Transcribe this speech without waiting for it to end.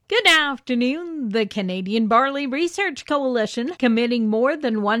Good afternoon. The Canadian Barley Research Coalition committing more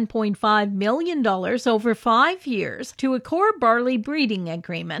than $1.5 million over 5 years to a core barley breeding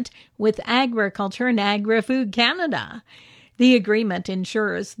agreement with Agriculture and Agri-Food Canada. The agreement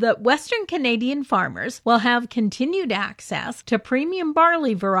ensures that Western Canadian farmers will have continued access to premium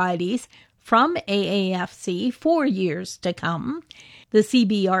barley varieties from AAFC for years to come. The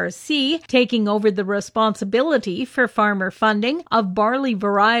CBRC taking over the responsibility for farmer funding of barley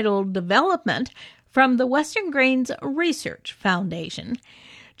varietal development from the Western Grains Research Foundation.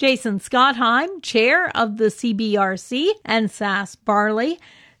 Jason Scottheim, chair of the CBRC and SAS Barley,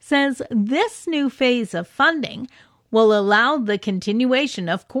 says this new phase of funding will allow the continuation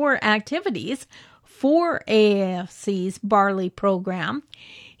of core activities for AAFC's barley program.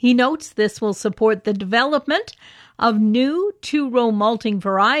 He notes this will support the development of new two-row malting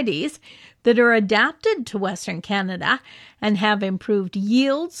varieties that are adapted to Western Canada and have improved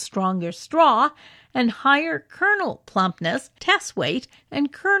yield, stronger straw, and higher kernel plumpness, test weight,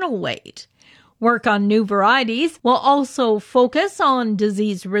 and kernel weight. Work on new varieties will also focus on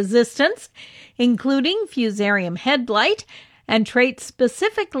disease resistance, including Fusarium head blight and traits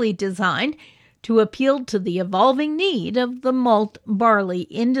specifically designed to appeal to the evolving need of the malt barley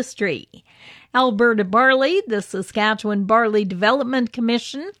industry. Alberta Barley, the Saskatchewan Barley Development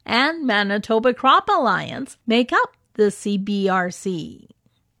Commission, and Manitoba Crop Alliance make up the CBRC.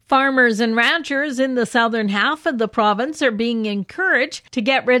 Farmers and ranchers in the southern half of the province are being encouraged to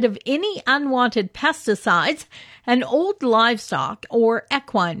get rid of any unwanted pesticides and old livestock or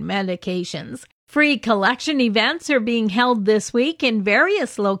equine medications. Free collection events are being held this week in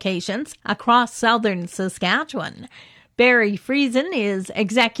various locations across southern Saskatchewan. Barry Friesen is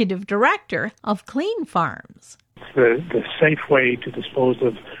Executive Director of Clean Farms. It's the safe way to dispose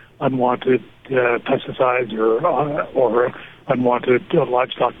of unwanted pesticides or unwanted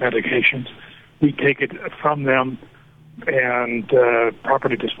livestock medications. We take it from them and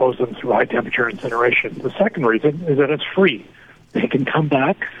properly dispose of them through high-temperature incineration. The second reason is that it's free. They can come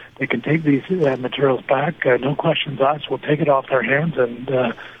back, they can take these materials back, no questions asked. We'll take it off their hands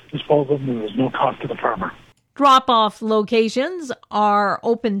and dispose of them, and there's no cost to the farmer. Drop-off locations are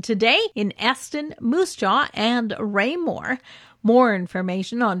open today in Eston, Moose Jaw, and Raymore. More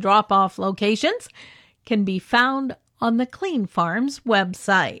information on drop-off locations can be found on the Clean Farms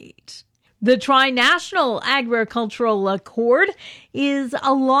website. The Tri-National Agricultural Accord is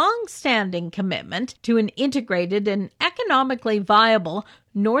a long-standing commitment to an integrated and economically viable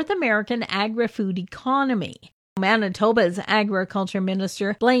North American agri-food economy. Manitoba's Agriculture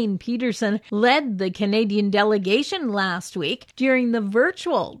Minister Blaine Peterson led the Canadian delegation last week during the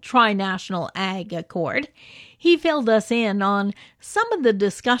virtual Tri-National Ag Accord. He filled us in on some of the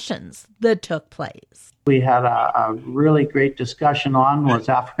discussions that took place. We had a really great discussion on was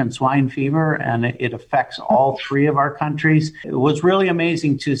African swine fever, and it affects all three of our countries. It was really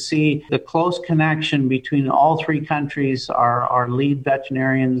amazing to see the close connection between all three countries, our lead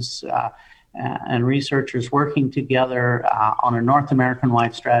veterinarians and researchers working together on a North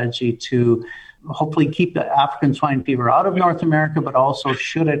American-wide strategy to hopefully keep the African swine fever out of North America, but also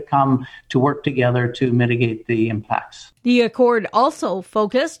should it come to work together to mitigate the impacts. The accord also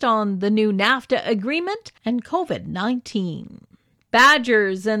focused on the new NAFTA agreement and COVID-19.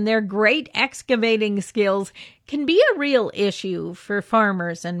 Badgers and their great excavating skills can be a real issue for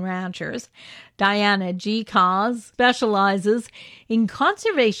farmers and ranchers. Diana Gcaz specializes in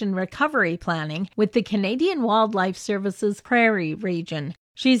conservation recovery planning with the Canadian Wildlife Service's Prairie region.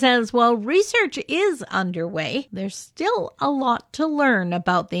 She says while research is underway, there's still a lot to learn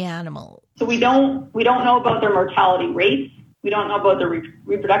about the animals. So we don't know about their mortality rates. We don't know about their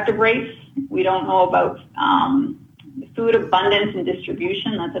reproductive rates. We don't know about food abundance and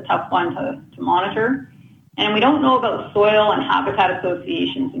distribution. That's a tough one to monitor. And we don't know about soil and habitat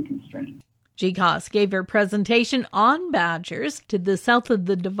associations and constraints. Gcaz gave her presentation on badgers to the South of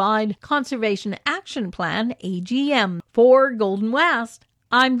the Divide Conservation Action Plan, AGM. For Golden West,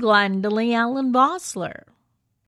 I'm Glendalee Allen Bossler.